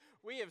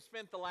We have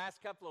spent the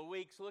last couple of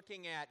weeks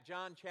looking at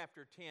John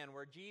chapter 10,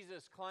 where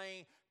Jesus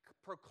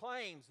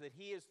proclaims that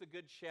He is the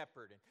Good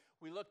Shepherd. And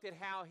we looked at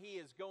how He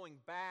is going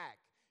back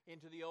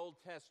into the Old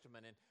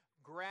Testament and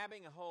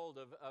grabbing a hold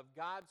of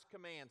God's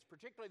commands,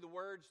 particularly the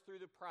words through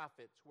the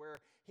prophets,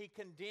 where He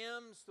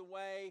condemns the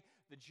way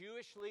the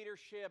Jewish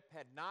leadership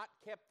had not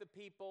kept the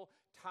people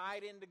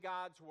tied into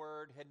God's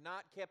Word, had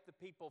not kept the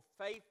people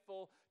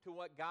faithful to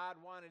what God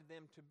wanted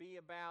them to be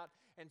about,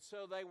 and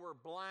so they were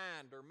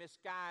blind or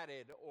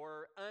misguided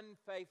or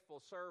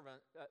unfaithful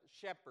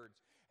shepherds.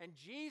 And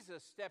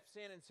Jesus steps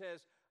in and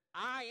says,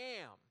 I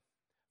am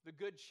the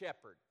Good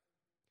Shepherd.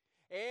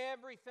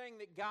 Everything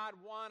that God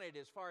wanted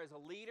as far as a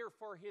leader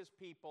for His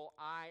people,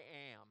 I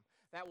am.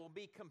 That will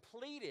be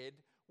completed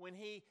when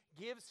He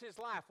gives His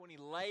life, when He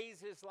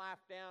lays His life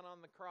down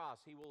on the cross.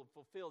 He will have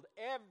fulfilled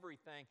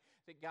everything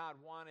that God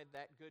wanted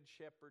that Good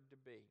Shepherd to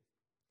be.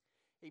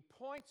 He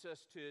points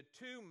us to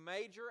two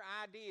major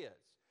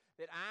ideas: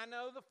 that I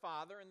know the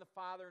Father and the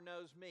Father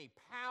knows me.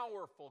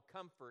 Powerful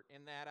comfort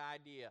in that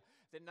idea.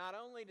 That not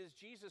only does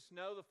Jesus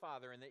know the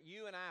Father and that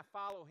you and I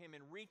follow Him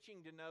in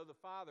reaching to know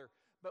the Father,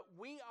 but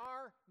we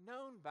are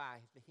known by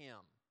Him.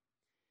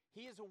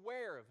 He is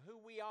aware of who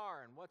we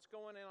are and what's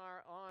going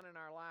on in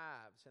our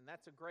lives, and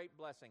that's a great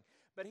blessing.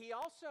 But He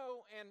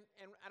also, and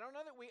I don't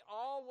know that we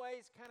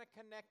always kind of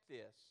connect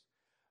this,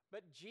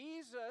 but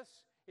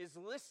Jesus is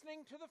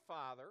listening to the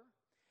Father,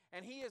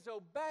 and He is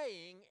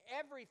obeying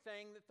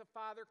everything that the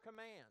Father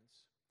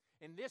commands.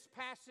 In this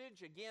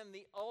passage, again,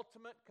 the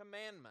ultimate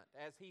commandment,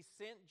 as He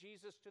sent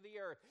Jesus to the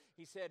earth,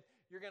 He said,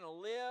 you're going to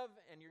live,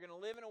 and you're going to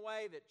live in a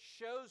way that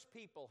shows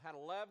people how to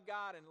love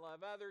God and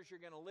love others. You're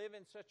going to live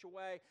in such a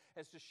way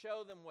as to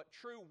show them what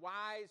true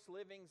wise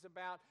living's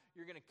about.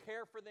 You're going to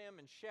care for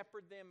them and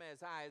shepherd them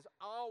as I has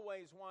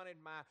always wanted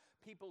my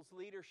people's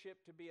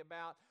leadership to be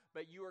about.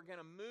 But you are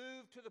going to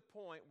move to the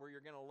point where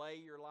you're going to lay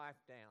your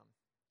life down.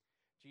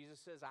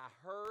 Jesus says, I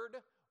heard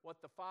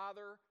what the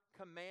Father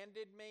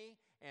commanded me,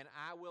 and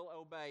I will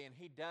obey. And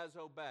He does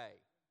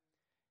obey.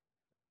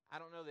 I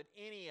don't know that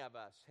any of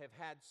us have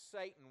had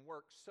Satan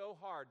work so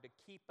hard to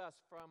keep us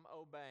from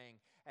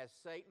obeying as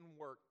Satan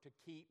worked to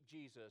keep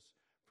Jesus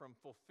from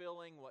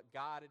fulfilling what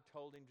God had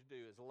told Him to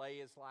do, is lay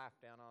His life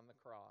down on the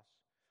cross.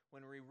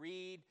 When we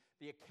read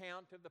the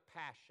account of the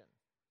Passion,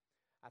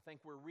 I think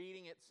we're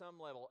reading at some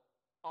level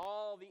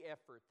all the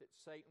effort that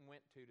Satan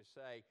went to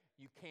say,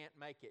 you can't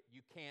make it,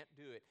 you can't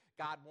do it,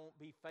 God won't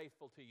be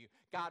faithful to you,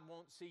 God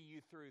won't see you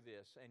through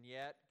this, and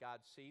yet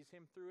God sees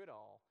him through it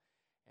all,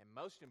 and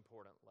most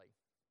importantly,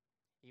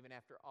 even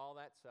after all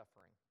that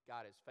suffering,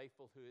 God is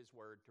faithful to His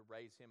word to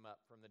raise him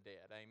up from the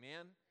dead.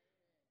 Amen?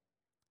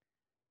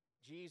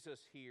 Jesus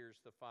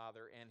hears the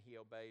Father and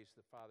he obeys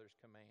the Father's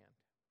command.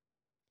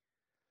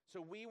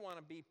 So we want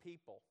to be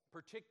people,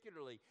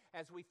 particularly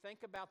as we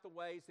think about the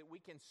ways that we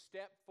can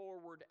step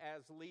forward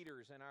as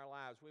leaders in our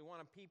lives. We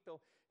want to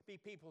be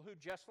people who,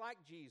 just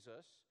like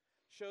Jesus,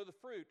 show the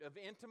fruit of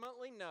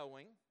intimately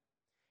knowing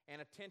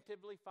and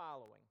attentively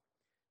following.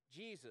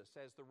 Jesus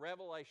as the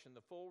revelation,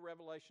 the full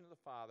revelation of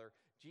the Father.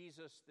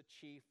 Jesus the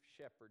chief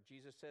shepherd.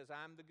 Jesus says,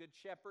 I'm the good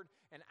shepherd,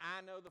 and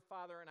I know the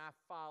Father, and I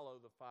follow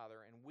the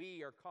Father. And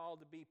we are called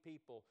to be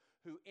people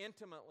who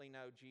intimately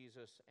know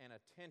Jesus and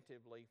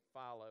attentively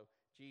follow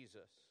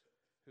Jesus,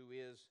 who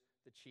is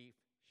the chief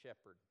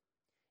shepherd.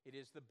 It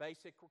is the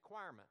basic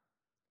requirement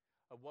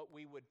of what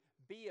we would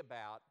be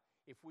about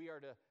if we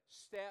are to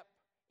step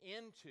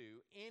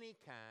into any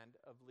kind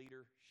of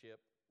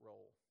leadership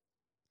role.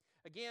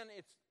 Again,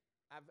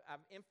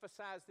 I've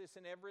emphasized this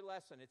in every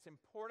lesson. It's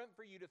important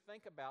for you to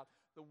think about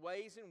the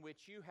ways in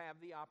which you have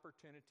the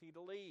opportunity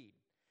to lead.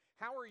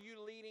 How are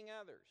you leading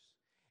others?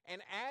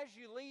 And as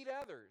you lead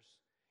others,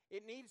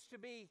 it needs to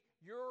be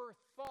your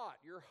thought,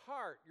 your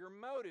heart, your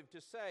motive to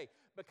say,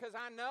 because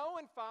I know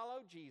and follow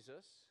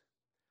Jesus,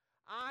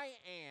 I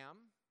am,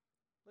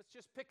 let's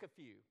just pick a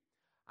few.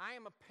 I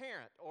am a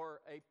parent or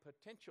a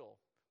potential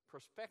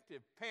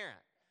prospective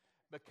parent,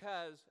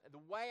 because the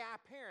way I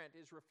parent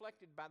is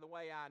reflected by the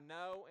way I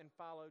know and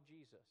follow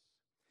Jesus.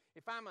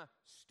 If I'm a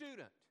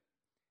student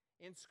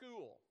in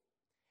school,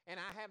 and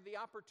I have the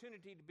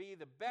opportunity to be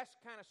the best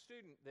kind of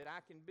student that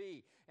I can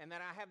be, and that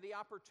I have the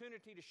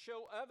opportunity to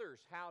show others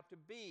how to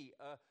be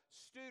a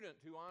student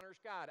who honors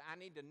God, I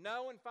need to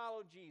know and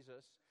follow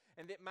Jesus,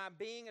 and that my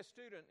being a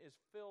student is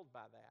filled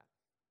by that.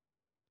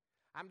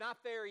 I'm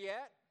not there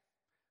yet.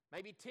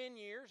 Maybe 10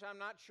 years, I'm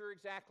not sure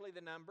exactly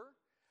the number.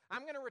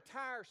 I'm going to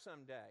retire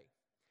someday.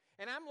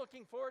 And I'm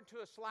looking forward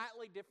to a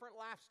slightly different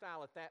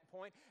lifestyle at that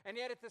point. And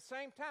yet at the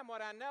same time, what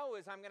I know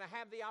is I'm going to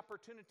have the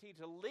opportunity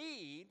to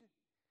lead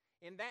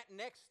in that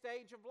next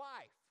stage of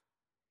life.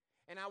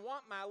 And I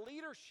want my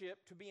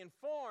leadership to be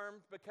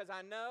informed because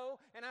I know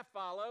and I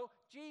follow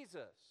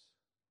Jesus.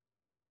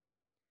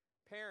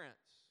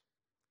 Parents,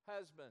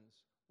 husbands,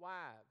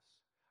 wives,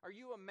 are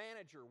you a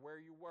manager where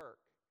you work?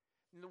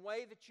 In the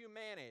way that you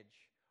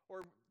manage,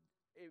 or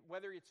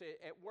whether it's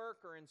at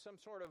work or in some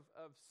sort of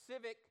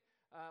civic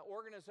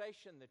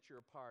organization that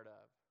you're a part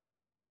of,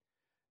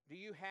 do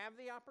you have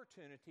the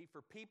opportunity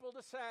for people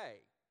to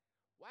say,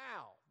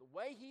 wow, the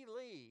way he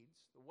leads,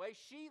 the way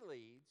she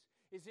leads,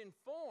 is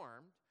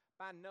informed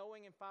by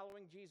knowing and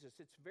following Jesus.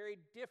 It's very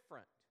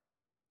different.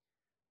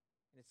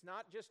 And it's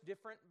not just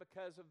different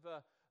because of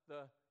the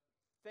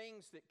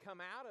things that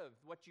come out of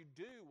what you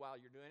do while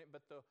you're doing it,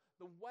 but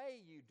the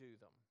way you do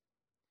them.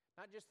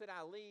 Not just that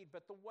I lead,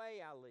 but the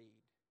way I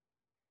lead.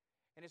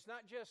 And it's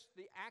not just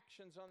the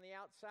actions on the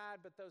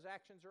outside, but those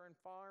actions are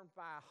informed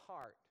by a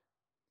heart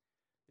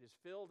that is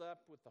filled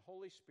up with the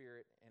Holy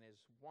Spirit and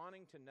is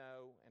wanting to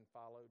know and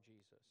follow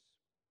Jesus.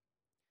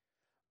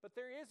 But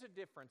there is a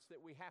difference that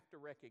we have to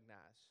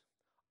recognize.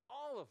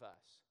 All of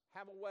us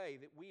have a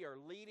way that we are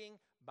leading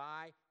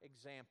by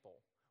example.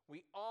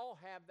 We all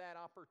have that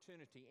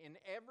opportunity in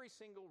every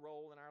single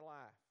role in our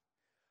life.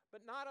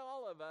 But not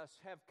all of us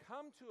have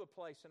come to a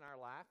place in our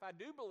life. I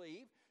do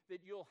believe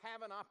that you'll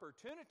have an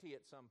opportunity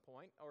at some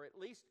point, or at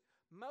least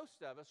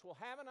most of us will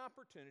have an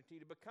opportunity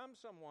to become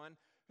someone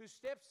who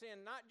steps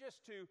in not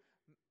just to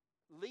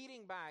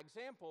leading by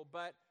example,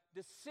 but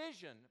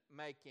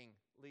decision-making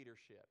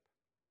leadership.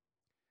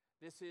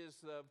 This is,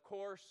 of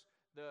course,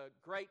 the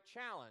great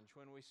challenge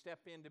when we step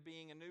into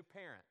being a new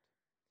parent.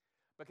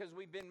 Because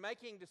we've been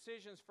making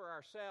decisions for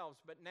ourselves,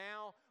 but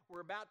now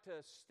we're about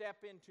to step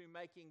into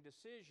making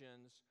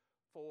decisions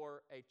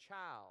for a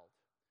child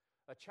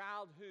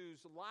whose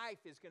life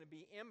is going to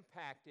be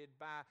impacted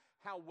by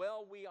how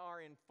well we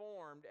are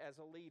informed as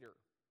a leader.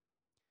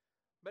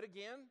 But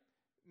again,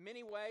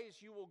 many ways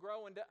you will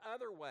grow into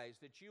other ways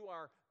that you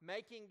are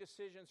making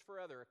decisions for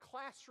others. A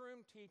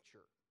classroom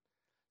teacher,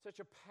 such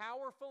a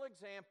powerful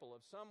example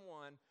of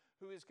someone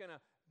who is going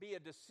to be a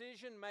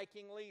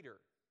decision-making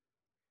leader.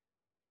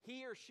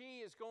 He or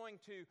she is going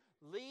to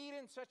lead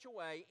in such a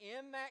way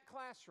in that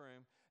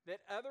classroom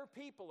that other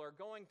people are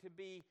going to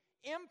be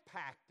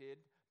impacted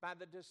by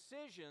the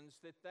decisions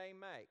that they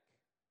make.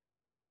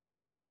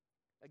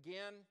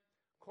 Again,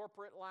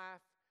 corporate life,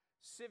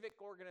 civic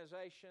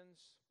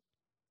organizations,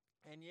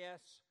 and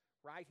yes,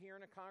 right here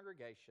in a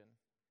congregation,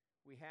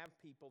 we have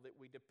people that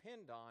we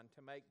depend on to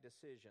make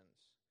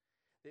decisions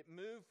that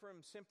move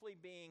from simply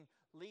being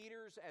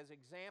leaders as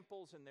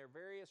examples in their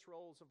various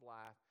roles of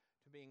life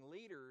to being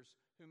leaders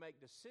who make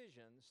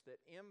decisions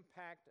that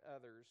impact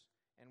others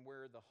and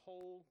where the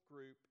whole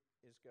group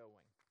is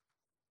going.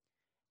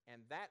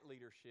 And that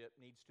leadership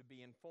needs to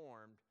be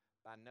informed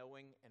by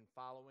knowing and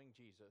following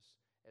Jesus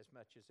as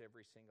much as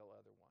every single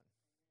other one.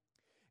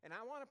 And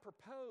I want to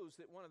propose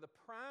that one of the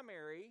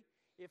primary,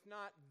 if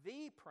not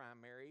the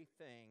primary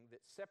thing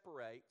that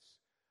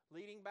separates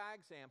leading by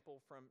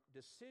example from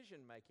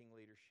decision-making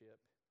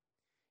leadership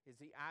is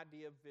the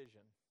idea of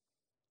vision.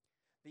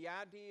 The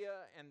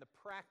idea and the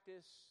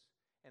practice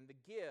and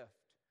the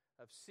gift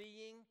of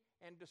seeing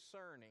and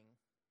discerning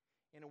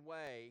in a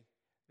way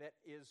that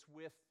is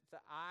with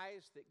the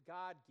eyes that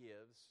God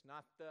gives,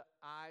 not the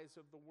eyes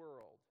of the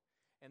world,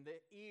 and the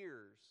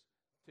ears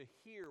to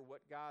hear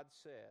what God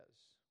says.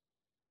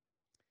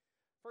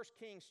 1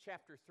 Kings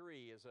chapter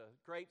 3 is a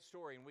great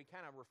story, and we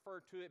kind of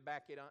refer to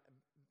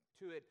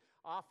it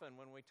often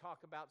when we talk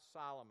about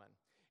Solomon.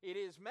 It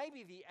is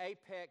maybe the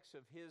apex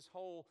of his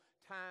whole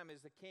time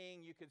as the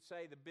king. You could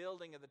say the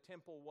building of the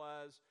temple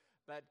was,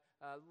 but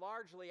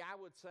largely I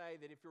would say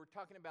that if you were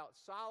talking about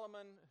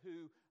Solomon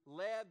who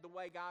led the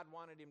way God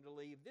wanted him to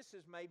lead, this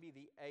is maybe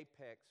the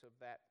apex of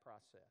that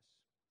process.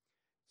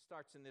 It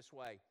starts in this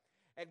way.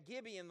 At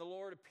Gibeon, the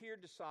Lord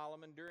appeared to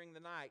Solomon during the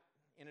night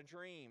in a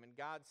dream, and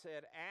God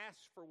said, "Ask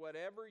for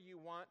whatever you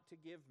want to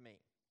give me."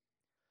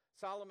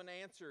 Solomon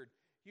answered,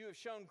 "You have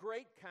shown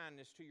great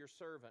kindness to your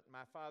servant,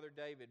 my father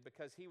David,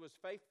 because he was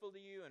faithful to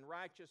you and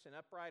righteous and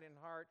upright in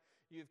heart.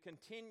 You have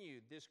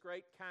continued this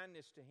great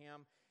kindness to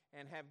him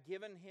and have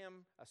given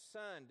him a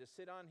son to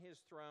sit on his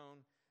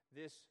throne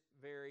this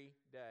very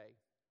day.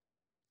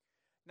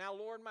 Now,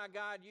 Lord my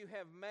God, you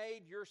have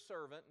made your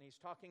servant," and he's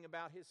talking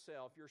about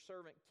himself, "your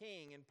servant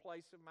king in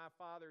place of my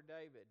father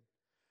David.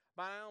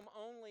 But I am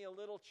only a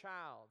little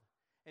child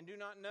and do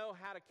not know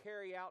how to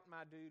carry out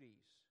my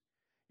duties.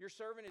 Your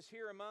servant is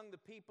here among the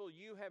people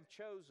you have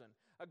chosen,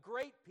 a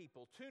great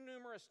people, too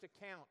numerous to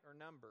count or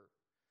number.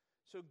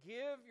 So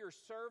give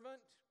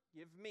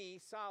me,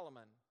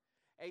 Solomon,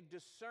 a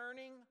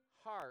discerning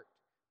heart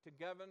to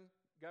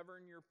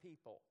govern your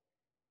people."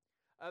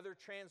 Other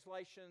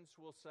translations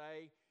will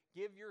say,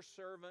 "Give your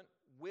servant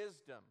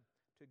wisdom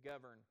to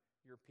govern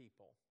your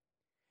people,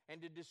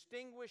 and to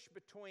distinguish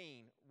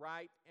between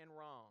right and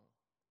wrong.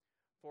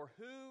 For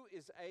who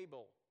is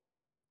able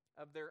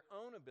of their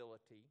own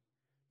ability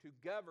to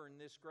govern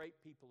this great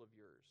people of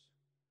yours?"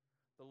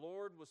 The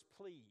Lord was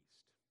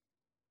pleased.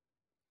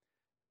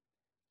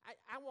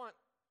 I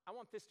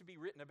want this to be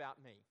written about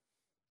me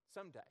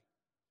someday,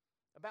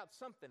 about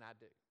something I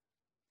do.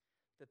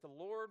 That the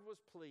Lord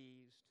was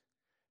pleased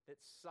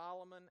that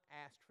Solomon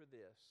asked for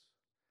this.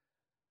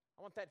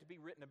 I want that to be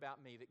written about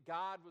me, that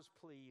God was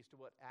pleased with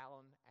what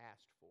Alan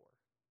asked for.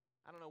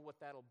 I don't know what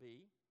that'll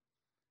be.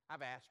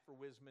 I've asked for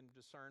wisdom and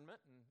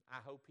discernment, and I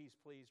hope he's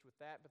pleased with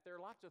that. But there are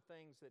lots of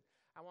things that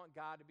I want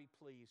God to be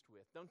pleased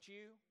with. Don't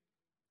you?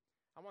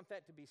 I want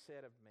that to be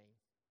said of me.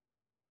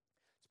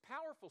 It's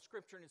powerful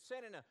scripture, and it's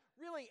set in a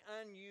really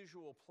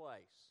unusual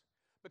place.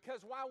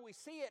 Because while we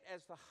see it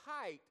as the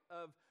height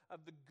of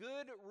the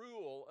good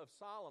rule of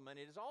Solomon,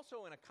 it is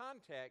also in a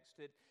context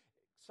that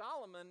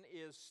Solomon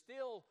is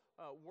still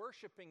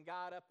worshiping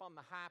God up on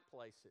the high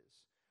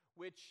places,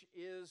 which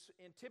is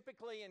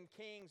typically in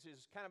Kings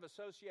is kind of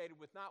associated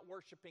with not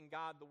worshiping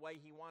God the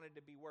way he wanted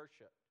to be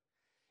worshiped.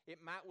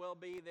 It might well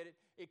be that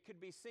it could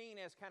be seen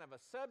as kind of a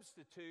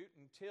substitute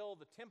until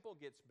the temple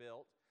gets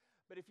built.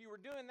 But if you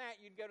were doing that,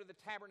 you'd go to the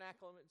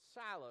tabernacle at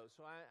Shiloh.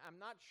 So I'm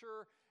not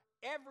sure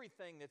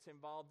everything that's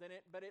involved in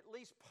it, but at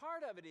least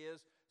part of it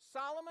is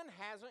Solomon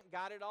hasn't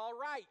got it all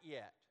right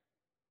yet.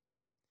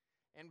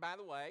 And by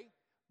the way,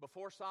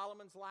 before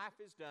Solomon's life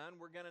is done,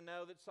 we're going to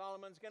know that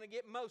Solomon's going to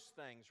get most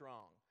things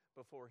wrong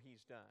before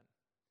he's done.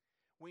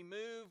 We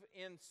move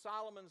in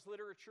Solomon's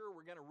literature.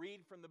 We're going to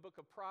read from the book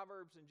of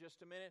Proverbs in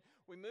just a minute.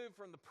 We move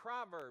from the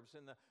Proverbs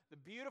and the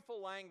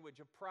beautiful language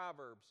of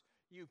Proverbs.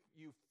 You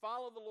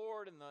follow the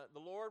Lord and the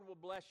Lord will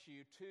bless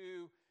you,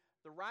 to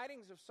the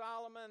writings of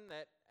Solomon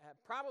that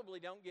probably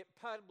don't get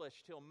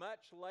published till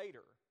much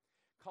later,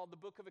 called the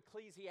book of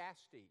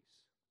Ecclesiastes,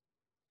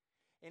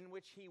 in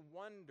which he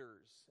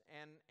wonders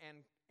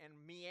and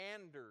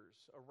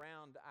meanders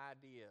around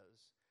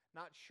ideas,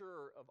 not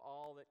sure of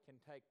all that can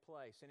take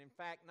place, and in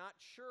fact not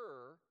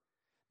sure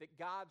that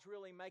God's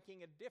really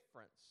making a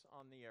difference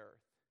on the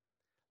earth,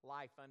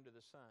 life under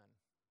the sun.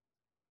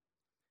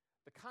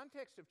 The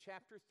context of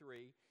chapter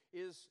 3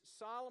 is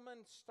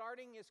Solomon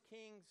starting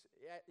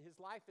his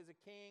life as a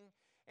king,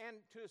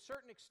 and to a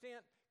certain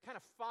extent kind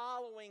of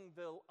following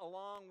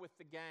along with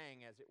the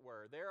gang, as it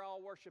were. They're all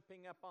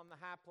worshiping up on the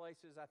high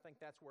places. I think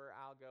that's where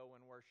I'll go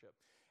and worship.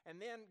 And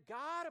then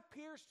God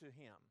appears to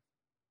him.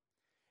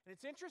 And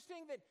it's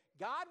interesting that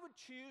God would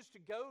choose to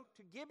go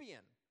to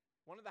Gibeon,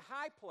 one of the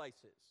high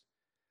places,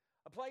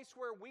 a place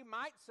where we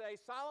might say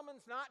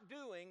Solomon's not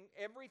doing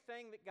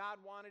everything that God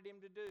wanted him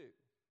to do.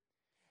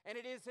 And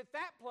it is at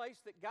that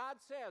place that God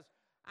says,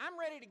 I'm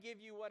ready to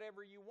give you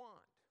whatever you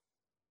want.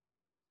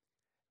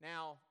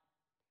 Now,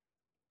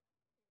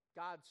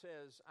 God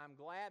says, I'm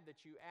glad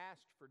that you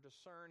asked for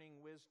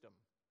discerning wisdom,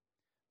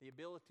 the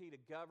ability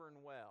to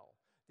govern well,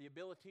 the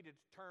ability to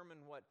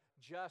determine what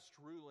just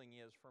ruling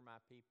is for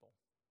my people.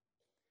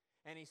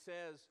 And he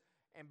says,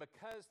 and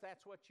because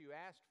that's what you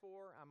asked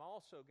for, I'm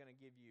also going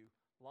to give you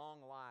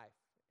long life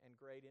and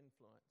great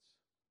influence.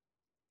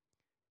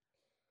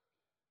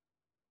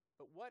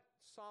 But what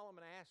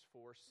Solomon asked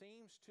for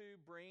seems to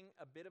bring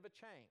a bit of a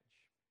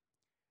change.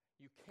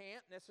 You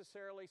can't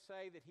necessarily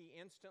say that he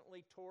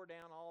instantly tore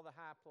down all the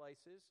high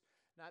places.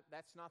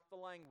 That's not the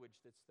language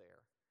that's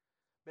there.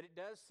 But it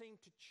does seem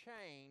to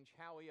change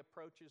how he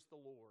approaches the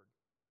Lord.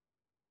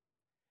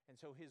 And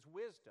so his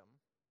wisdom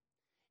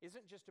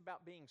isn't just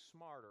about being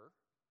smarter.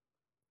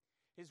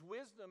 His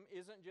wisdom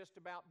isn't just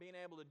about being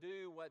able to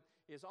do what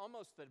is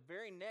almost the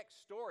very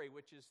next story,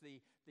 which is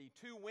the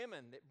two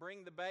women that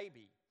bring the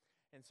baby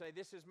and say,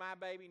 this is my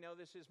baby, no,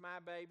 this is my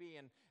baby.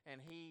 And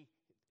he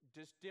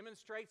just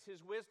demonstrates his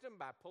wisdom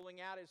by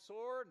pulling out his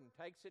sword and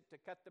takes it to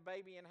cut the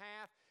baby in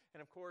half. And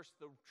of course,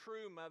 the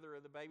true mother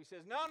of the baby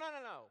says, no.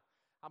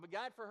 I'll be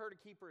glad for her to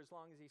keep her as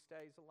long as he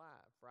stays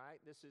alive, right?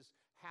 This is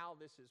how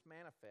this is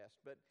manifest.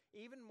 But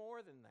even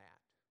more than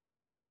that,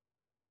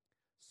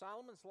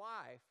 Solomon's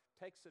life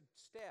takes a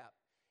step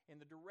in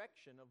the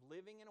direction of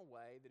living in a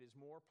way that is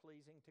more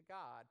pleasing to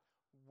God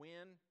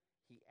when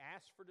he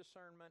asks for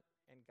discernment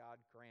and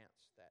God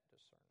grants that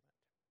discernment.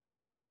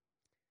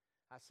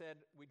 I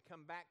said we'd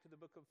come back to the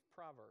book of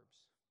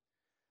Proverbs.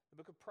 The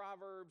book of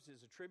Proverbs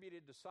is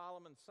attributed to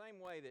Solomon the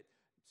same way that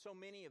so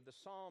many of the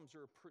Psalms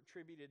are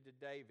attributed to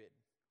David.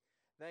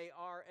 They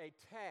are a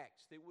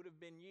text that would have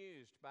been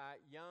used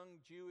by young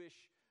Jewish,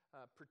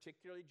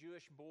 particularly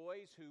Jewish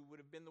boys who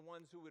would have been the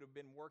ones who would have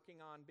been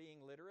working on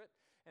being literate.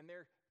 And they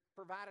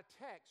provide a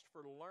text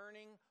for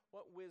learning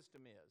what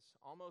wisdom is,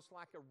 almost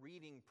like a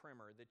reading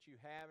primer that you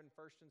have in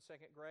first and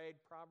second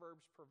grade.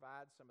 Proverbs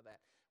provides some of that,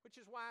 which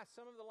is why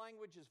some of the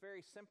language is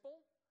very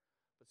simple,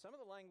 but some of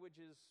the language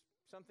is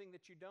something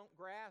that you don't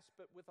grasp,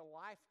 but with a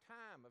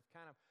lifetime of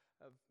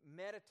of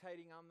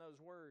meditating on those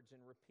words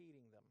and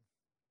repeating them.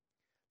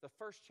 The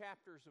first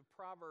chapters of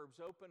Proverbs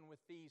open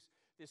with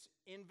this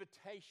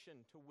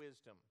invitation to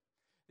wisdom,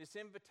 this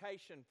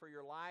invitation for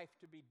your life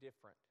to be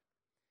different.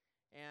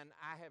 And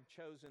I have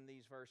chosen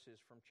these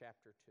verses from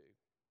chapter 2.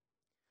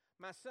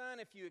 My son,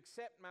 if you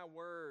accept my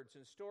words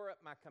and store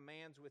up my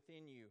commands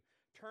within you,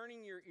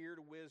 turning your ear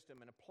to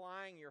wisdom and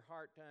applying your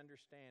heart to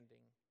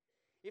understanding,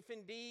 if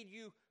indeed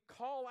you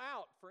call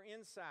out for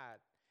insight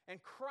and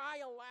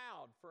cry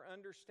aloud for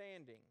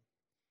understanding,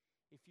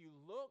 if you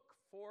look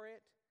for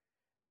it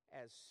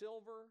as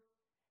silver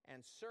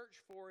and search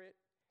for it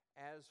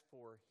as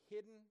for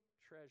hidden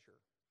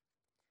treasure,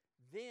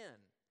 then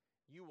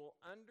you will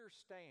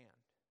understand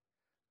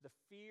the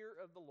fear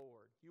of the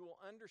Lord. You will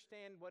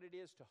understand what it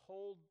is to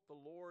hold the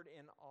Lord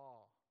in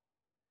awe.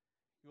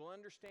 You will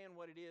understand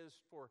what it is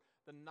for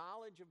the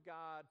knowledge of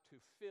God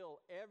to fill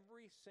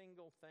every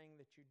single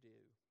thing that you do.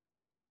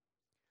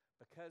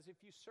 Because if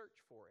you search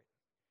for it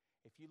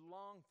if you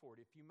long for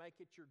it, if you make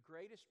it your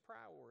greatest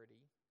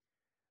priority,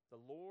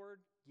 the Lord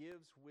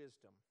gives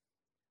wisdom.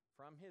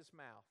 From His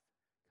mouth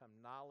come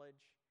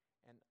knowledge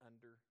and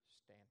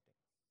understanding.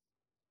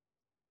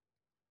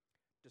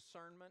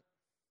 Discernment,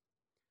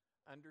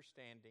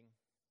 understanding,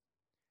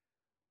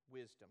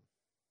 wisdom.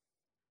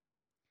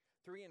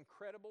 3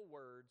 incredible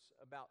words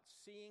about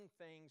seeing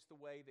things the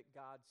way that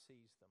God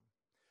sees them,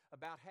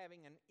 about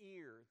having an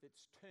ear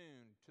that's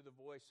tuned to the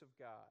voice of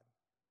God.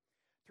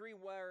 3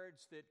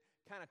 words that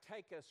kind of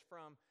take us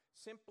from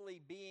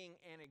simply being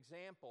an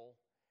example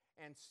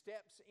and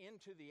steps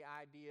into the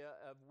idea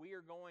of we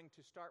are going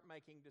to start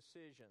making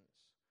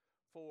decisions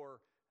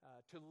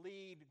to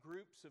lead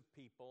groups of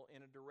people in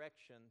a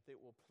direction that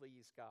will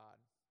please God.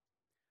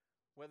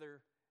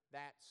 Whether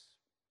that's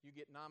you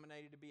get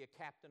nominated to be a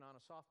captain on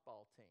a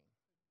softball team,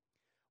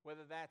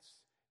 whether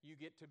that's you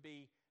get to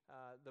be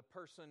the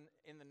person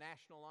in the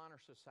National Honor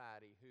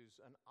Society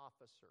who's an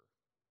officer,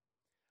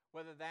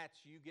 whether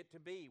that's you get to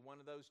be one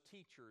of those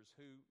teachers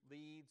who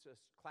leads a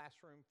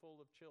classroom full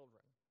of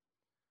children,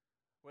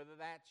 whether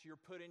that's you're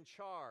put in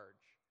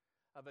charge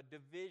of a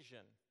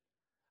division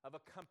of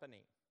a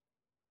company,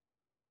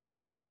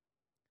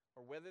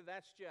 or whether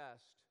that's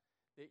just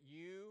that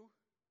you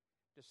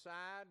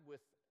decide with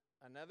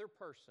another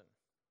person,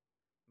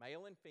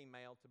 male and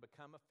female, to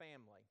become a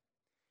family,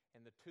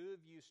 and the two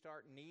of you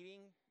start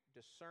needing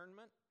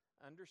discernment,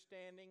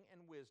 understanding,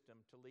 and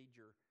wisdom to lead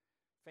your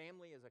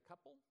family as a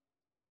couple,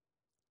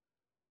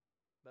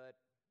 but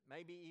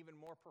maybe even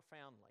more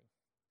profoundly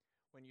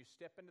when you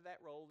step into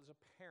that role as a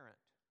parent.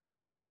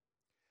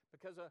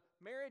 Because a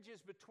marriage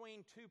is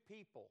between two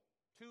people,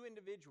 two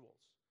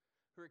individuals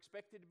who are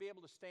expected to be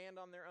able to stand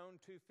on their own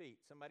 2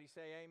 feet. Somebody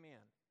say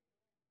amen.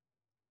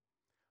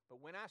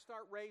 But when I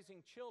start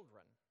raising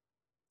children,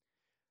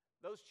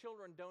 those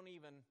children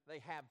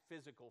they have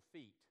physical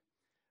feet,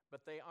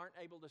 but they aren't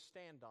able to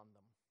stand on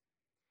them.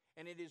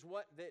 And it is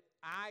what that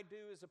I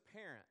do as a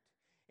parent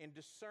in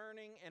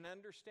discerning and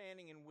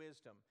understanding and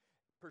wisdom,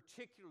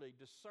 particularly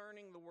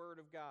discerning the Word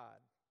of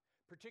God,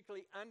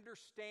 particularly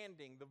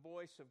understanding the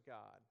voice of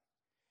God,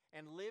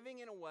 and living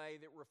in a way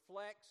that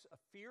reflects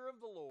a fear of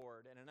the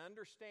Lord and an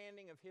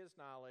understanding of His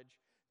knowledge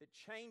that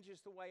changes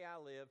the way I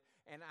live,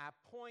 and I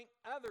point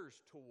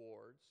others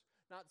towards,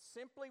 not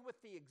simply with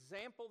the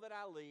example that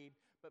I lead,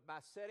 but by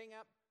setting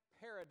up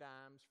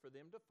paradigms for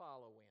them to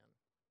follow in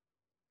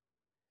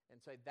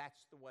and say,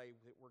 that's the way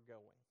that we're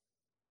going.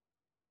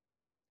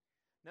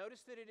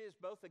 Notice that it is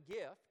both a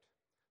gift.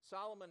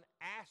 Solomon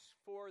asks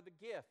for the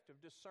gift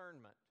of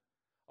discernment,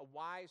 a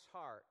wise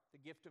heart,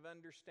 the gift of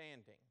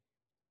understanding.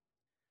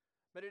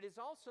 But it is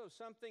also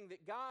something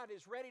that God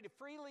is ready to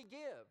freely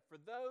give for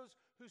those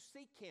who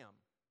seek Him.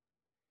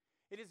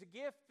 It is a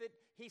gift that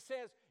He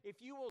says,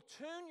 if you will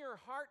tune your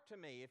heart to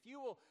me, if you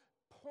will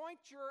point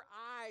your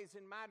eyes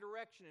in my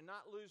direction and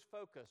not lose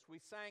focus. We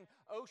sang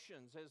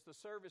Oceans as the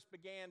service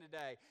began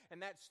today.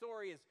 And that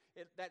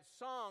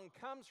song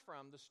comes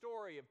from the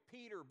story of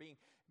Peter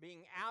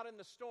being out in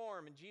the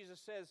storm. And Jesus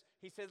says,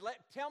 He said,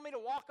 tell me to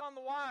walk on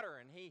the water.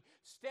 And he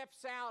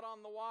steps out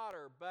on the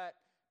water. But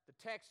the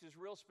text is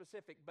real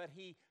specific. But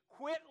he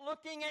quit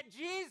looking at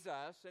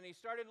Jesus and he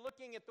started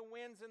looking at the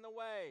winds and the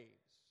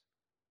waves.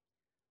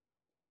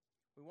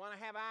 We want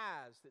to have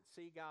eyes that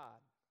see God.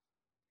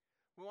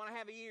 We want to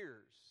have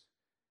ears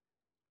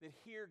that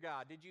hear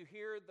God. Did you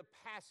hear the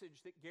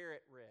passage that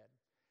Garrett read?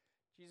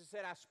 Jesus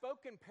said, I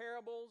spoke in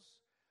parables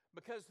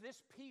because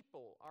this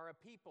people are a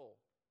people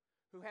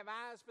who have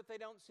eyes but they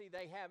don't see.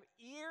 They have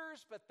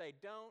ears but they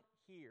don't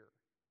hear.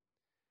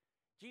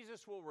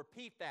 Jesus will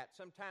repeat that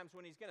sometimes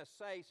when He's going to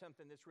say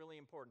something that's really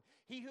important.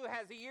 He who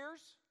has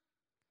ears,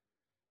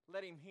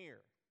 let him hear.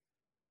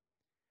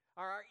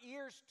 Are our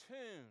ears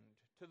tuned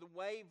to the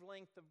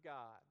wavelength of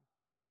God?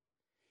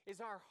 Is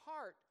our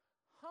heart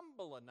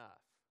humble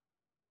enough?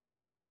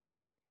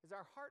 Is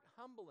our heart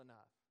humble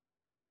enough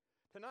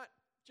to not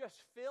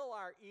just fill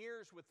our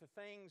ears with the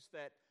things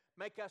that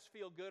make us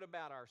feel good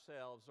about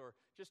ourselves, or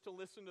just to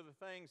listen to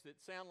the things that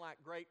sound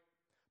like great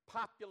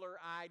popular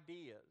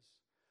ideas,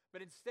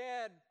 but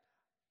instead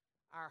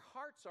our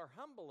hearts are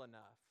humble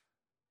enough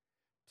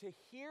to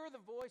hear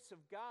the voice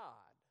of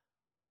God,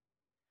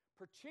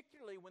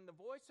 particularly when the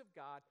voice of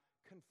God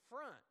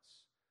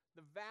confronts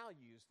the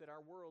values that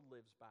our world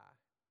lives by,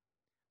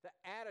 the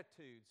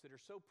attitudes that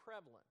are so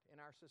prevalent in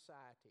our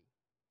society,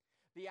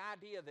 the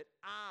idea that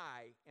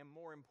I am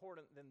more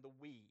important than the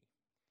we,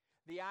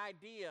 the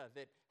idea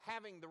that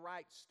having the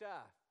right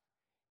stuff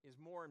is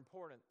more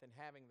important than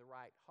having the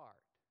right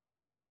heart.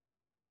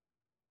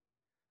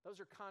 Those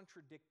are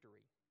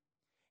contradictory.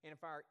 And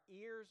if our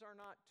ears are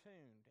not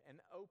tuned and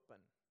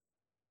open,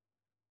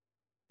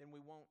 then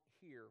we won't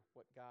hear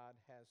what God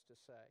has to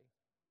say.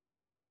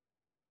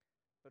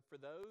 But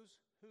for those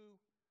who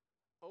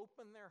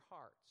open their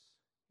hearts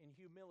in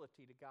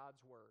humility to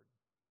God's Word,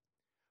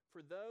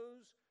 for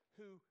those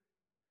who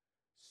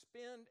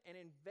spend and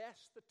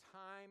invest the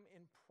time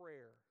in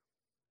prayer,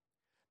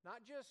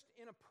 not just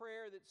in a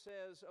prayer that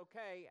says,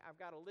 okay, I've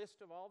got a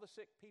list of all the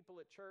sick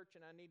people at church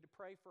and I need to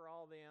pray for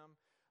all them,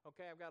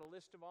 Okay, I've got a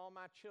list of all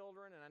my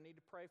children, and I need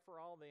to pray for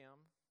all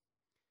them.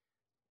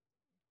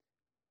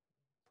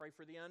 Pray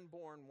for the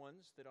unborn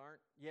ones that aren't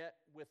yet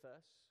with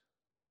us.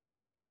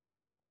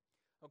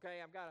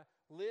 Okay, I've got a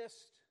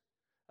list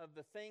of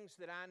the things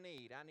that I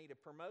need. I need a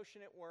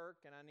promotion at work,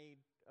 and I need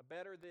a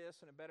better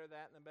this and a better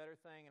that and a better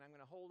thing, and I'm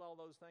going to hold all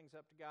those things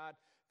up to God.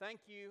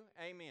 Thank you.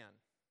 Amen.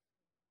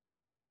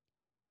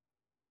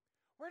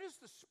 Where does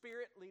the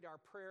Spirit lead our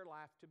prayer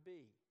life to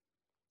be?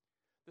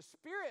 The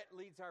Spirit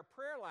leads our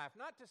prayer life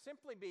not to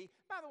simply be,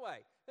 by the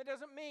way, that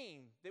doesn't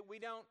mean that we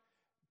don't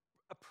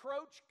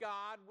approach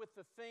God with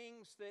the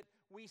things that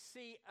we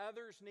see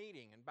others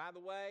needing. And by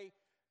the way,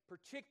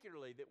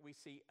 particularly that we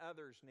see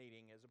others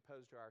needing as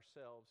opposed to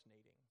ourselves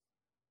needing.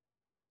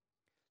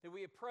 That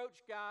we approach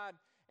God,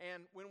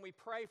 and when we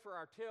pray for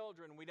our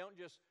children, we don't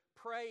just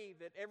pray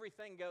that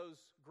everything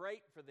goes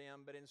great for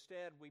them, but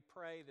instead we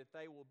pray that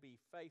they will be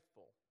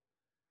faithful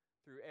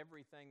through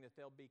everything that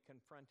they'll be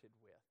confronted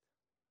with.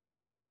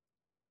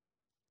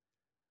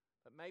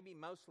 But maybe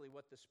mostly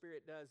what the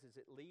Spirit does is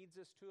it leads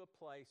us to a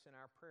place in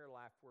our prayer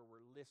life where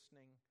we're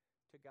listening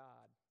to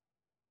God.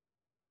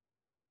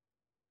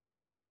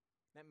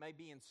 That may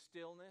be in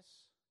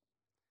stillness.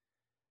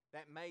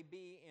 That may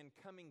be in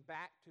coming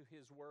back to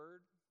His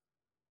Word.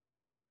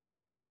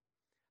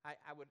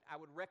 I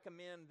would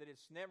recommend that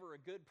it's never a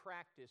good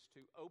practice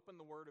to open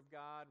the Word of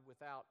God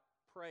without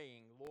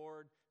praying,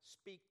 Lord,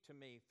 speak to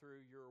me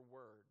through your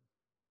Word.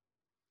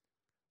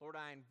 Lord,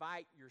 I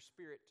invite your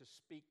Spirit to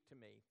speak to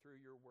me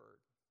through your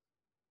Word.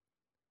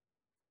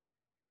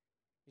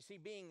 You see,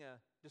 being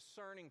a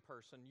discerning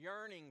person,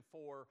 yearning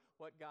for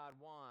what God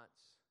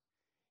wants,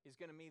 is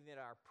going to mean that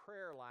our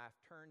prayer life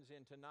turns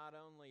into not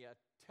only a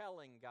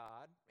telling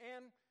God,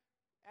 and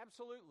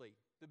absolutely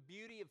the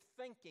beauty of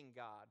thanking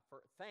God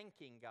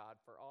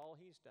for all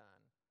He's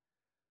done,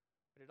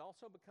 but it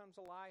also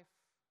becomes a life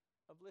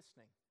of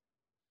listening.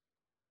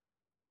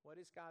 What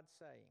is God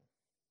saying?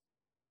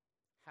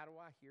 How do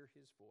I hear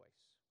His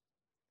voice?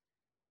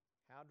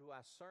 How do I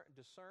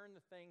discern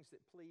the things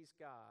that please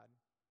God?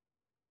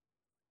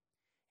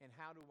 And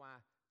how do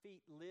my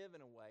feet live in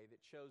a way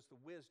that shows the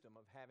wisdom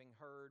of having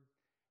heard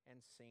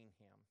and seen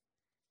Him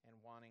and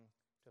wanting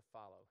to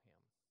follow Him?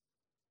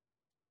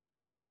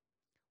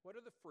 What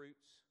are the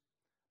fruits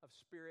of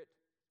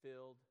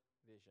Spirit-filled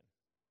vision?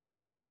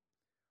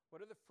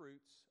 What are the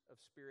fruits of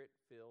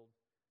Spirit-filled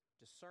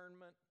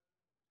discernment,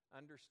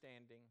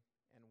 understanding,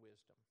 and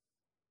wisdom?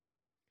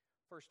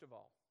 First of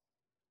all,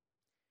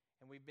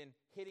 and we've been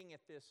hitting at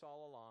this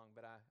all along,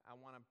 but I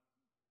want to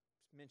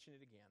mention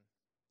it again,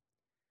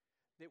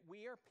 that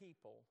we are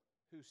people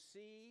who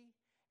see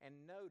and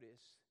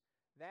notice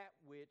that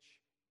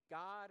which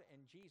God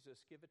and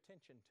Jesus give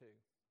attention to.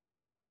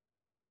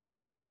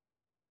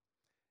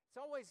 It's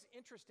always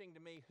interesting to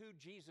me who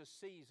Jesus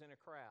sees in a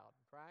crowd,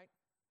 right?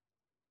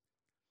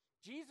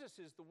 Jesus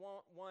is the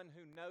one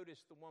who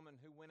noticed the woman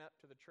who went up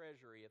to the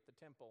treasury at the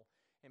temple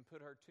and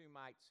put her 2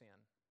 mites in.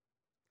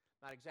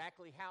 Not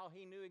exactly how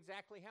he knew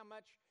exactly how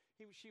much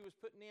she was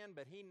putting in,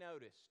 but he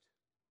noticed.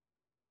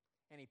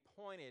 And he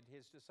pointed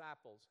his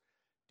disciples,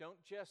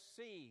 don't just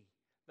see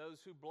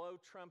those who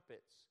blow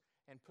trumpets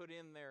and put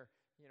in their,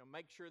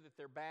 make sure that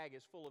their bag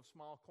is full of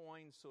small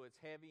coins so it's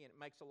heavy and it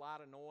makes a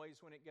lot of noise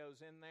when it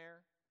goes in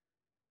there.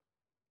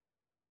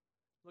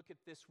 Look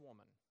at this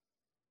woman.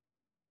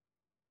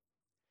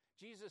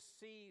 Jesus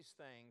sees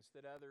things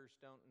that others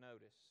don't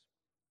notice.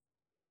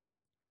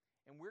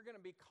 And we're going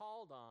to be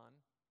called on,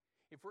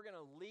 if we're going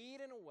to lead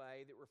in a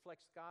way that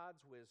reflects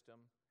God's wisdom,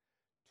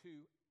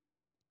 to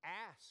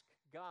ask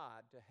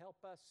God to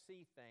help us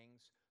see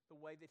things the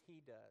way that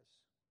He does,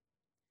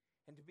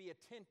 and to be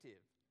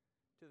attentive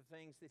to the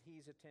things that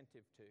He's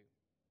attentive to.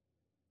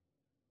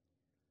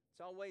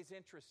 It's always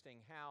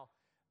interesting how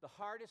the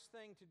hardest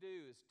thing to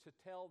do is to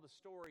tell the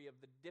story of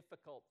the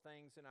difficult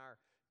things in our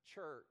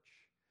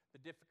church, the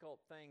difficult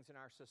things in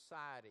our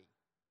society,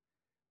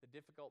 the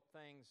difficult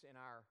things in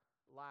our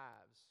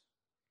lives.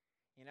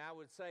 And I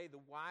would say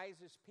the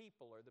wisest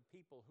people are the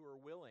people who are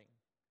willing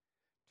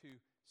to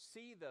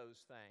see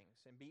those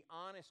things and be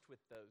honest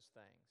with those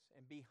things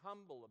and be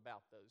humble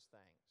about those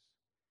things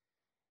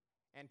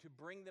and to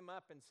bring them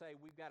up and say,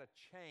 we've got to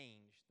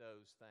change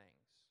those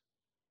things.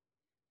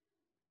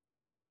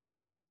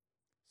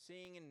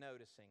 Seeing and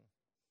noticing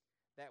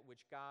that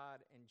which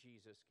God and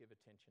Jesus give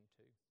attention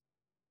to.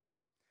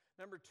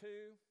 Number 2,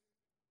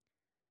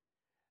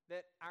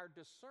 that our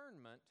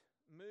discernment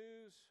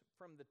moves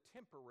from the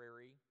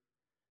temporary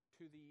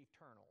to the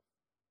eternal.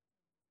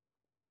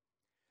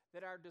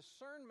 That our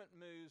discernment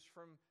moves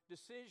from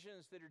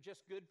decisions that are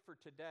just good for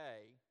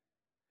today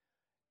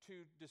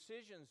to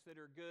decisions that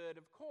are good,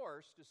 of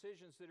course,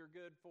 decisions that are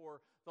good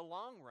for the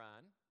long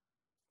run,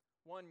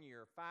 1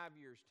 year, 5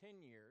 years,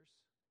 10 years,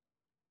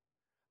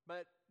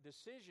 but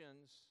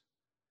decisions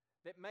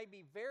that may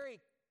be very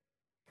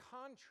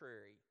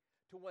contrary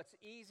to what's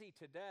easy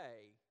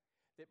today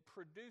that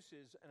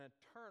produces an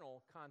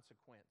eternal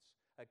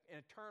consequence, an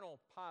eternal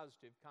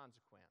positive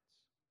consequence.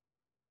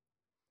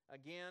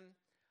 Again,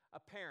 a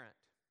parent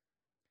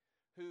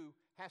who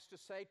has to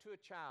say to a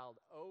child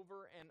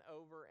over and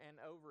over and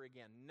over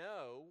again,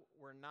 no,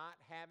 we're not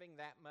having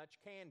that much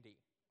candy,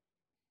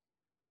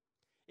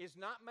 is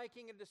not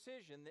making a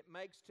decision that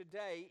makes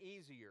today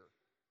easier.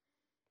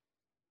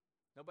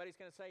 Nobody's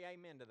going to say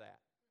amen to that.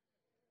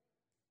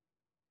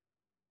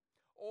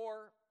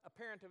 Or a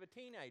parent of a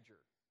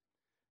teenager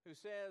who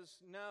says,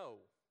 no,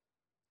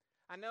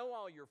 I know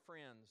all your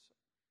friends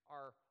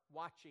are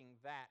watching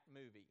that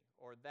movie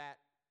or that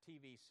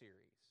TV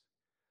series,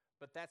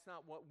 but that's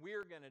not what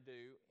we're going to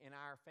do in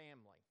our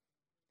family.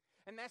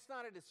 And that's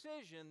not a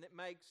decision that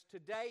makes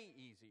today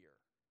easier.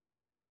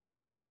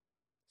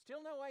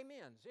 Still no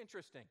amens.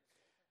 Interesting.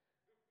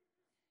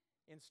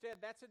 Instead,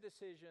 that's a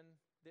decision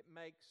that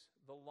makes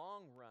the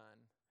long run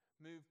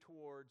move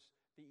towards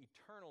the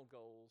eternal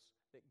goals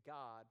that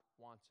God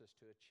wants us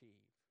to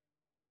achieve.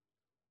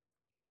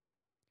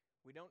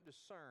 We don't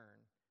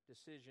discern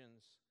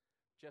decisions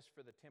just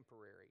for the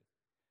temporary.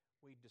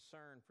 We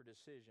discern for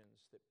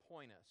decisions that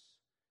point us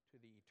to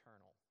the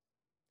eternal.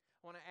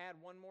 I want to add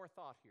one more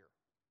thought here,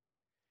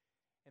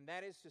 and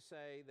that is to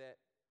say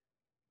that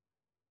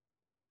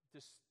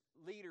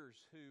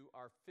leaders who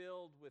are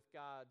filled with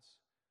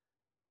God's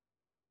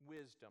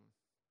wisdom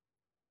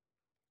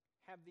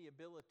have the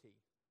ability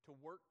to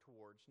work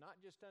towards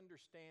not just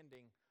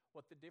understanding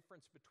what the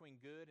difference between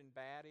good and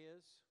bad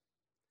is.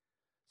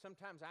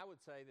 Sometimes I would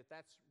say that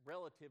that's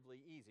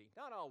relatively easy.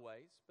 Not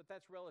always, but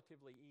that's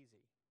relatively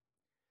easy.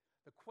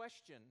 The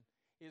question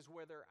is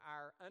whether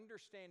our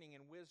understanding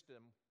and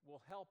wisdom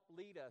will help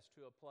lead us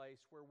to a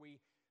place where we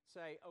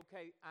say,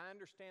 okay, I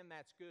understand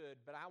that's good,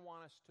 but I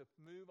want us to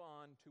move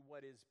on to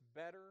what is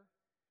better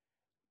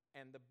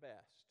and the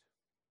best.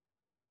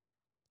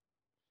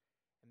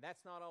 And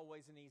that's not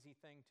always an easy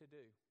thing to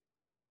do.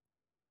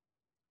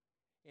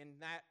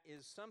 And that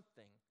is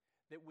something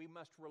that we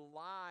must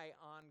rely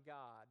on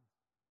God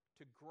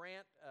to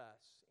grant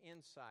us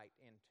insight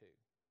into.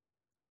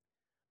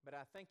 But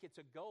I think it's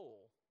a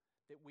goal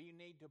that we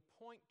need to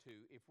point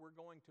to if we're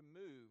going to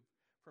move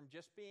from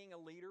just being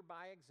a leader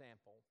by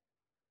example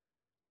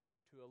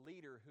to a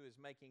leader who is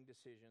making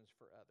decisions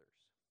for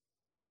others.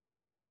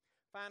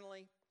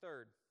 Finally,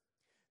 third,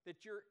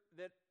 that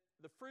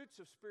the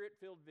fruits of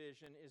Spirit-filled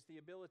vision is the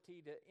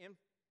ability to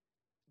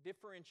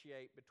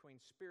differentiate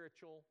between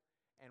spiritual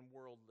and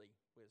worldly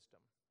wisdom.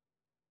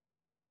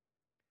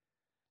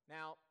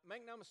 Now,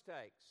 make no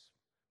mistakes,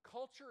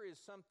 culture is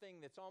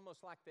something that's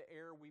almost like the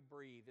air we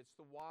breathe. It's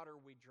the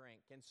water we drink.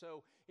 And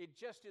so it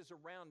just is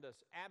around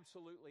us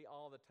absolutely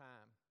all the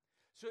time.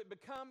 So it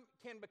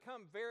can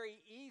become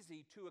very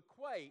easy to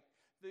equate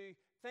the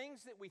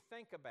things that we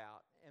think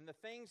about and the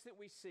things that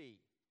we see,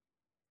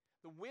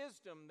 the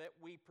wisdom that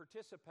we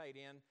participate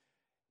in,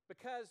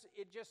 because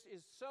it just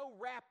is so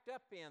wrapped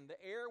up in the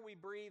air we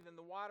breathe and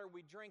the water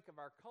we drink of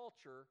our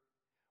culture,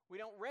 we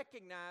don't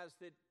recognize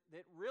that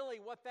really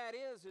what that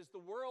is the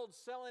world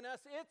selling us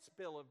its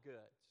bill of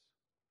goods.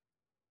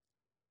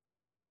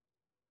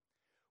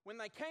 When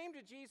they came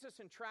to Jesus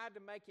and tried to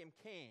make him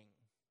king,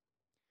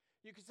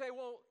 you could say,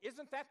 well,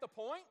 isn't that the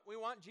point? We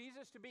want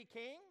Jesus to be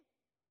king?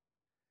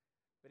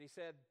 But he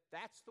said,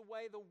 that's the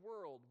way the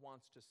world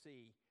wants to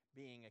see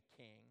being a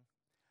king.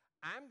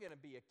 I'm going to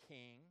be a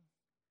king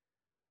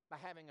by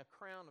having a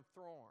crown of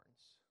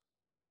thorns,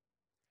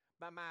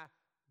 by my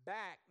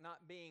back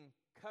not being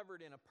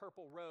covered in a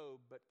purple robe,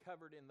 but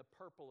covered in the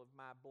purple of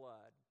my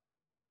blood.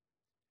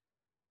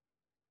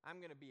 I'm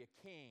going to be a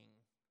king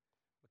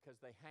because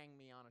they hang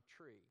me on a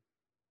tree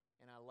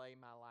and I lay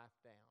my life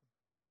down.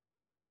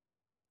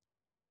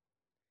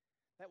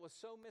 That was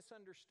so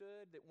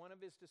misunderstood that one of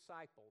his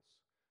disciples,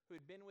 who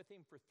had been with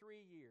him for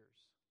 3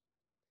 years,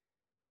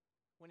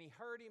 when he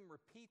heard him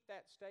repeat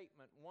that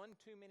statement one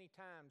too many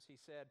times, he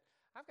said,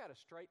 I've got to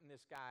straighten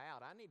this guy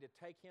out. I need to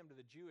take him to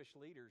the Jewish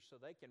leaders so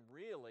they can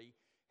really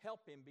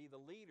help him be the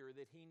leader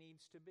that he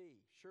needs to be.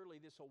 Surely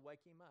this will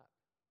wake him up.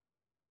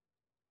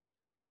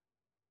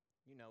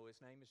 You know, his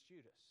name is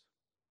Judas,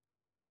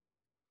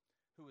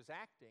 who was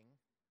acting,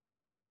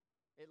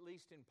 at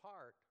least in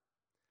part,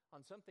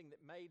 on something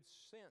that made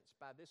sense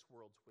by this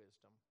world's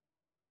wisdom,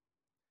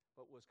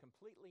 but was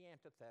completely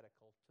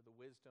antithetical to the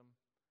wisdom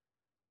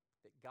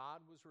that God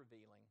was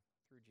revealing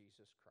through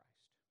Jesus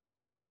Christ.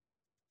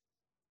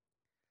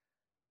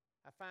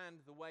 I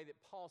find the way that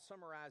Paul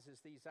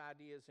summarizes these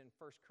ideas in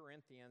 1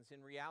 Corinthians,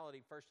 in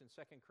reality, 1 and 2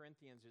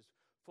 Corinthians is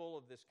full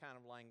of this kind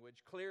of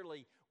language.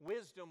 Clearly,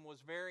 wisdom was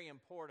very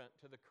important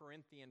to the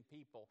Corinthian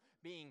people,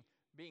 being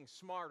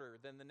smarter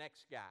than the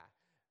next guy,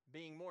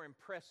 being more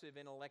impressive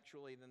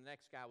intellectually than the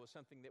next guy was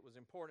something that was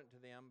important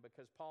to them,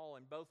 because Paul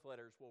in both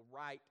letters will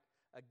write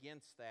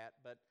against that,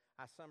 but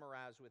I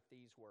summarize with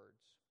these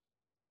words.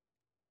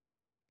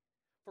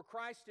 For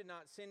Christ did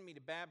not send me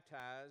to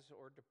baptize,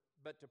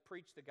 but to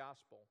preach the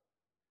gospel,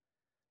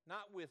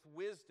 not with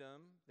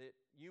wisdom, that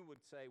you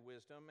would say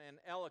wisdom, and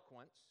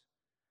eloquence,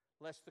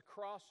 lest the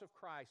cross of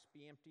Christ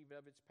be emptied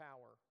of its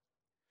power.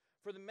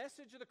 For the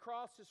message of the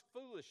cross is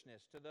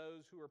foolishness to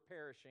those who are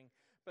perishing,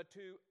 but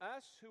to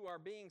us who are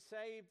being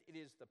saved, it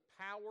is the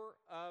power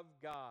of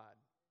God.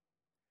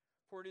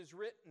 For it is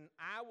written,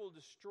 I will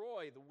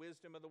destroy the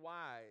wisdom of the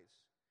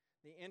wise,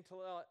 the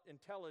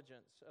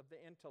intelligence of the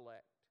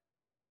intellect,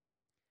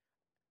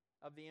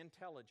 of the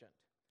intelligent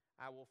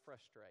I will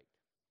frustrate.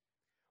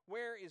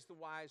 Where is the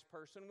wise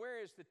person? Where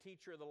is the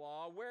teacher of the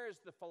law? Where is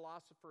the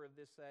philosopher of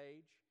this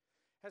age?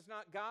 Has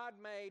not God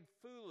made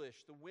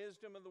foolish the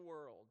wisdom of the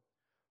world?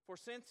 For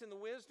since in the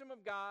wisdom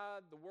of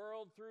God, the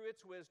world through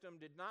its wisdom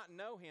did not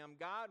know him,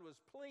 God was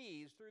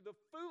pleased through the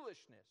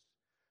foolishness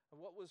of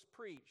what was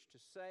preached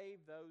to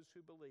save those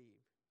who believe.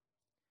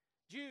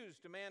 Jews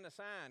demand a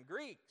sign.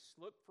 Greeks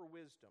look for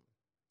wisdom.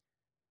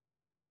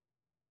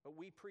 But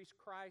we preach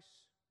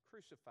Christ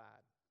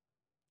crucified,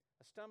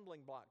 a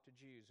stumbling block to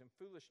Jews and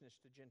foolishness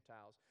to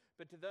Gentiles.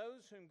 But to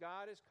those whom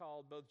God has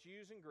called, both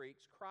Jews and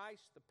Greeks,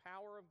 Christ, the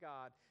power of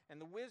God and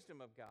the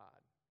wisdom of God.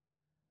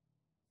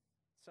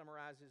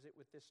 Summarizes it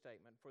with this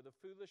statement: for the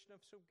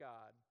foolishness of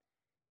God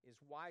is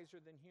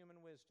wiser than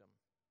human wisdom,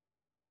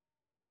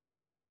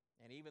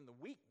 and even the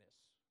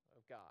weakness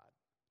of God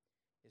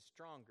is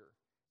stronger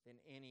than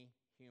any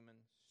human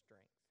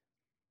strength.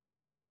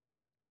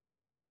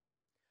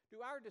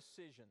 Do our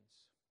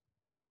decisions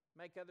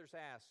make others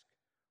ask,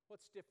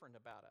 what's different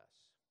about us?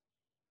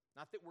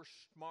 Not that we're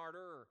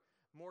smarter or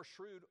more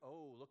shrewd.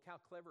 Oh, look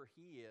how clever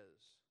he is.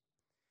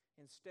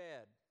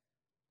 Instead,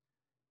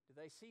 do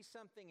they see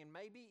something and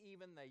maybe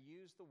even they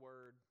use the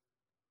word,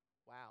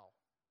 wow,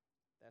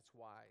 that's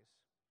wise.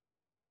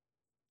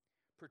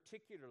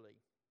 Particularly,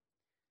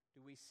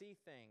 do we see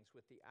things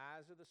with the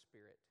eyes of the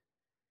Spirit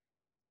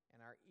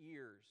and our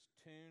ears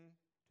tuned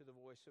to the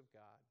voice of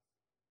God?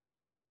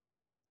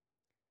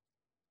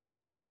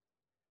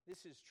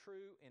 This is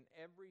true in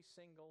every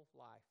single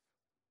life.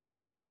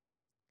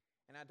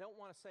 And I don't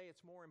want to say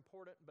it's more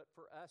important, but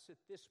for us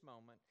at this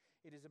moment,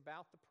 it is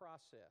about the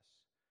process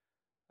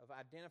of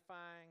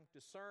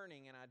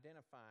discerning and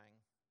identifying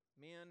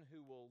men who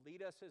will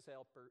lead us as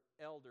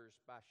elders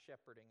by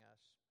shepherding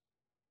us.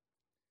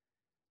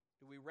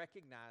 Do we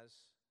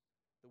recognize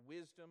the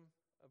wisdom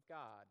of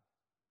God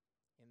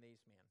in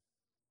these men?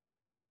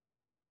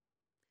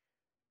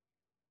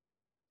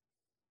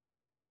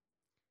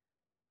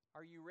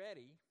 Are you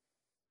ready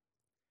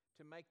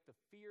to make the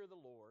fear of the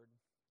Lord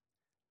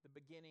the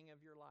beginning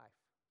of your life?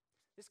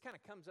 This kind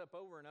of comes up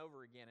over and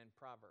over again in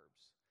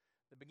Proverbs.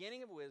 The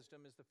beginning of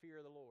wisdom is the fear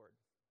of the Lord.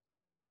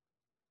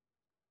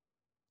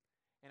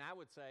 And I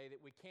would say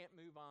that we can't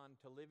move on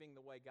to living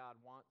the way God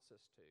wants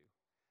us to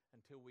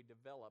until we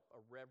develop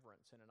a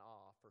reverence and an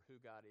awe for who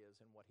God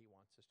is and what he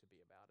wants us to be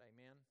about.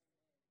 Amen?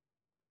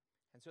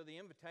 And so the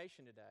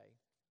invitation today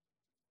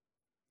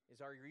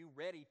is, are you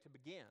ready to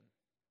begin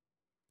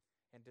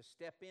and to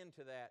step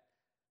into that,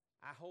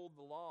 I hold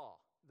the law,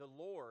 the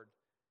Lord,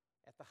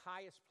 at the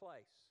highest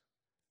place.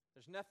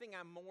 There's nothing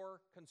I'm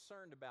more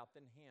concerned about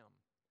than him.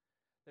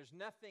 There's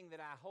nothing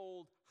that I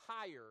hold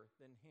higher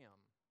than him.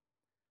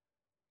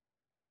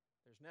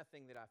 There's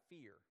nothing that I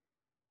fear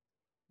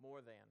more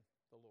than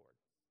the Lord.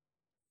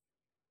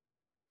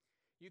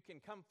 You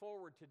can come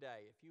forward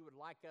today if you would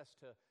like us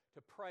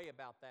to pray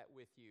about that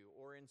with you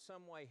or in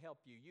some way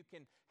help you. You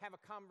can have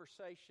a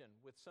conversation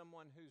with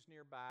someone who's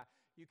nearby.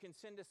 You can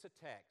send us a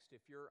text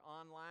if you're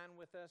online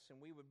with us, and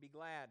we would be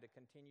glad to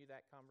continue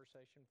that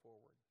conversation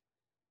forward.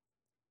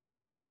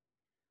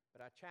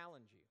 But I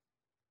challenge you.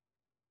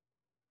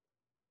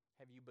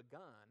 Have you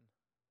begun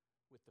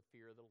with the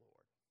fear of the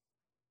Lord?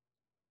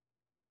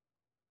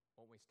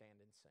 Won't we stand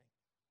and sing?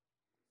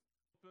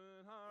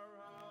 Open our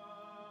eyes.